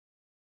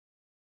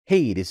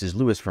Hey, this is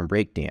Lewis from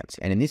Breakdance,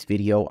 and in this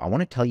video, I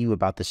want to tell you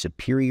about the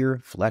superior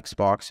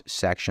Flexbox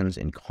sections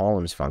and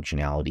columns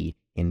functionality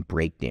in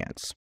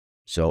Breakdance.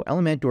 So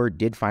Elementor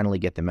did finally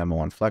get the memo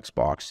on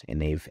Flexbox,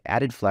 and they've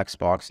added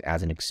Flexbox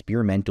as an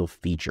experimental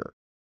feature.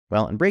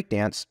 Well, in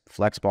Breakdance,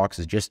 Flexbox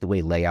is just the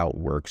way layout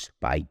works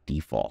by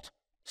default.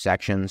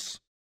 Sections,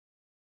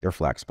 they're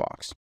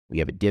Flexbox. We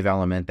have a div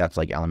element, that's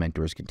like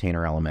Elementor's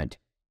container element.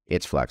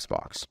 It's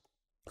Flexbox.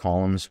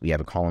 Columns, we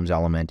have a columns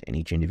element, and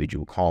each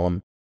individual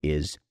column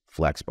is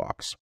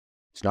Flexbox.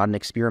 It's not an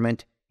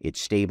experiment, it's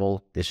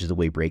stable. This is the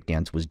way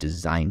Breakdance was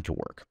designed to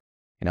work.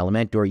 In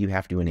Elementor, you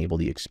have to enable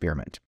the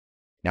experiment.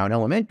 Now in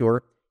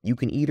Elementor, you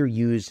can either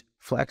use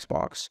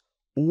Flexbox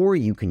or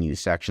you can use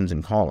sections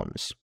and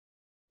columns,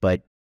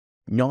 but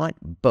not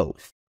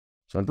both.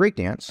 So in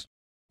Breakdance,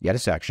 you had a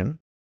section,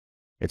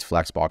 it's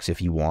Flexbox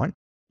if you want,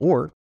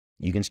 or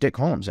you can stick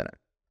columns in it.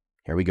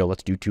 Here we go,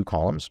 let's do 2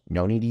 columns.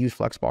 No need to use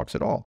Flexbox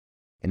at all.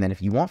 And then if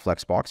you want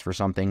Flexbox for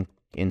something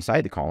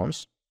inside the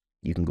columns,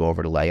 you can go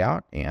over to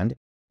layout and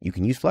you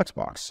can use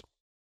Flexbox.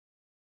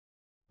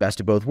 Best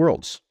of both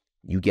worlds.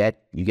 You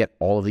get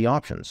all of the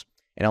options.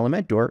 In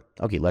Elementor,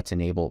 okay, let's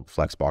enable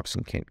Flexbox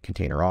and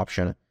container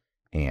option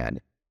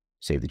and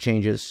save the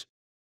changes.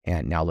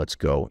 And now let's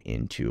go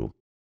into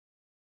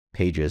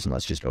pages and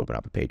let's just open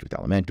up a page with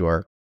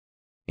Elementor.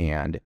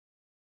 And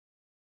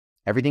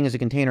everything is a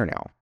container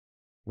now,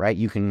 right?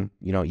 You can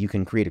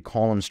create a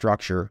column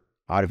structure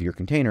out of your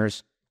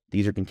containers.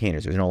 These are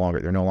containers. They're no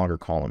longer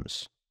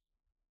columns.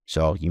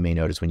 So you may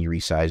notice when you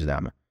resize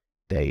them,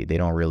 they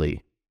don't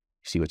really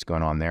see what's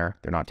going on there.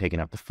 They're not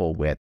taking up the full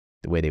width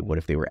the way they would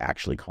if they were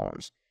actually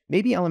columns.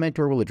 Maybe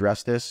Elementor will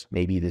address this.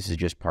 Maybe this is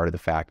just part of the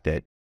fact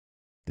that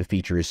the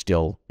feature is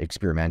still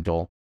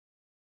experimental.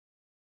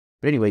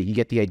 But anyway, you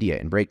get the idea.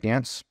 In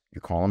Breakdance,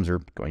 your columns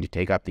are going to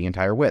take up the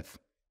entire width,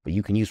 but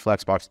you can use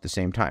Flexbox at the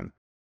same time.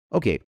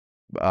 Okay,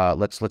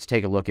 let's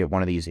take a look at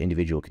one of these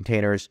individual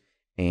containers.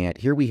 And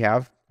here we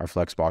have our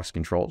Flexbox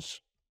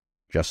controls,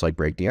 just like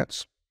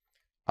Breakdance.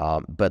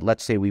 But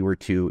let's say we were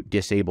to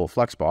disable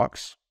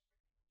Flexbox.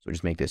 So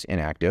just make this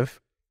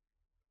inactive.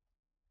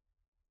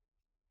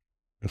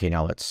 Okay,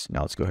 now let's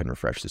go ahead and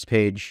refresh this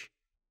page.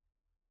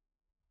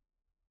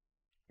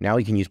 Now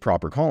we can use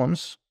proper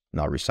columns,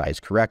 now resize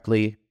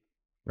correctly,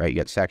 right? You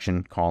got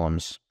section,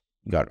 columns,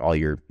 you got all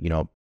your,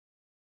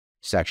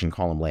 section,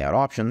 column layout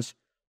options,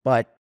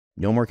 but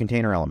no more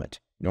container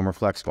element, no more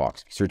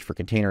Flexbox. If you search for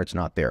container, it's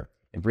not there.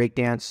 In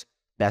Breakdance,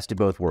 best of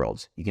both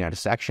worlds. You can add a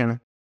section,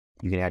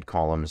 you can add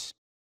columns,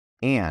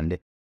 and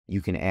you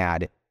can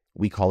add,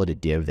 we call it a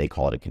div, they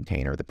call it a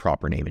container. The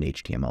proper name in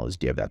HTML is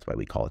div, that's why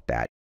we call it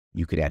that.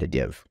 You could add a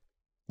div.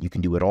 You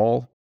can do it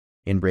all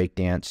in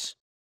Breakdance.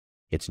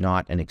 It's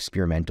not an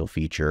experimental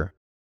feature.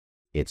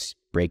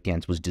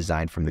 Breakdance was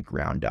designed from the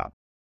ground up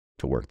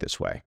to work this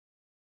way.